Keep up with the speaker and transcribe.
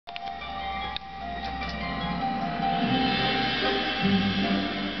Over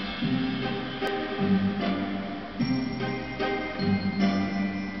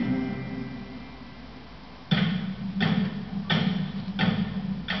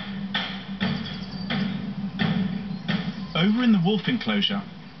in the wolf enclosure,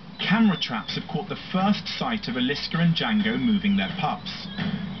 camera traps have caught the first sight of Aliska and Django moving their pups.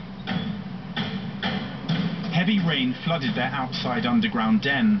 Heavy rain flooded their outside underground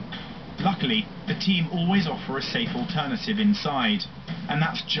den. Luckily, the team always offer a safe alternative inside, and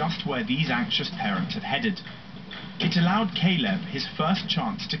that's just where these anxious parents have headed. It allowed Caleb his first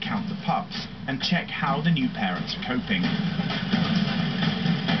chance to count the pups and check how the new parents are coping.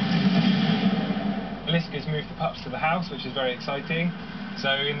 Aliska's moved the pups to the house, which is very exciting.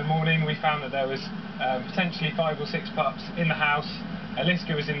 So in the morning we found that there was potentially 5 or 6 pups in the house.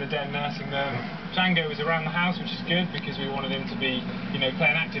 Aliska was in the den nursing them. Django was around the house, which is good because we wanted him to be, play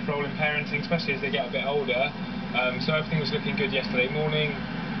an active role in parenting, especially as they get a bit older. So everything was looking good yesterday morning.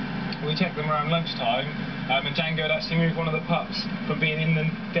 We checked them around lunchtime, and Django had actually moved one of the pups from being in the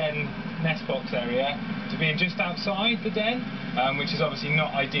den nest box area to being just outside the den, which is obviously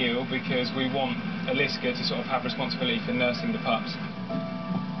not ideal because we want Aliska to sort of have responsibility for nursing the pups.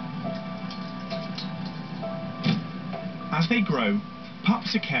 As they grow,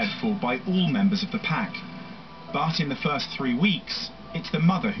 pups are cared for by all members of the pack. But in the first 3 weeks, it's the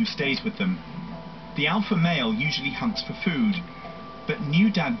mother who stays with them. The alpha male usually hunts for food, but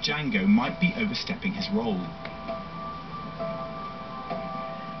new dad Django might be overstepping his role.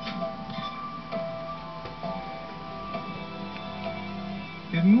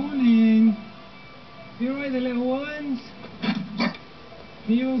 Good morning! You alright, the little ones?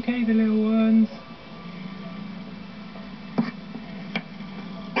 Are you okay, the little ones?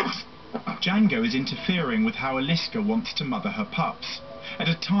 Django is interfering with how Aliska wants to mother her pups, at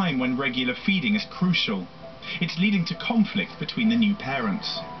a time when regular feeding is crucial. It's leading to conflict between the new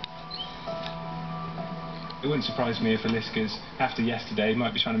parents. It wouldn't surprise me if Aliska's, after yesterday,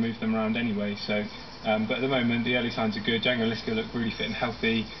 might be trying to move them around anyway, so... but at the moment, the early signs are good. Django and Aliska look really fit and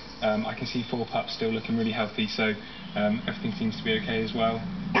healthy. I can see 4 pups still looking really healthy, so everything seems to be okay as well.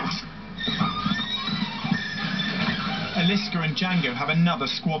 Aliska and Django have another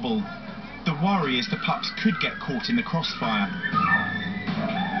squabble. The worry is the pups could get caught in the crossfire.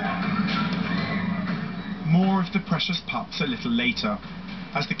 More of the precious pups a little later,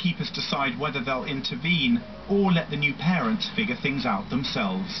 as the keepers decide whether they'll intervene or let the new parents figure things out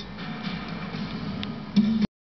themselves.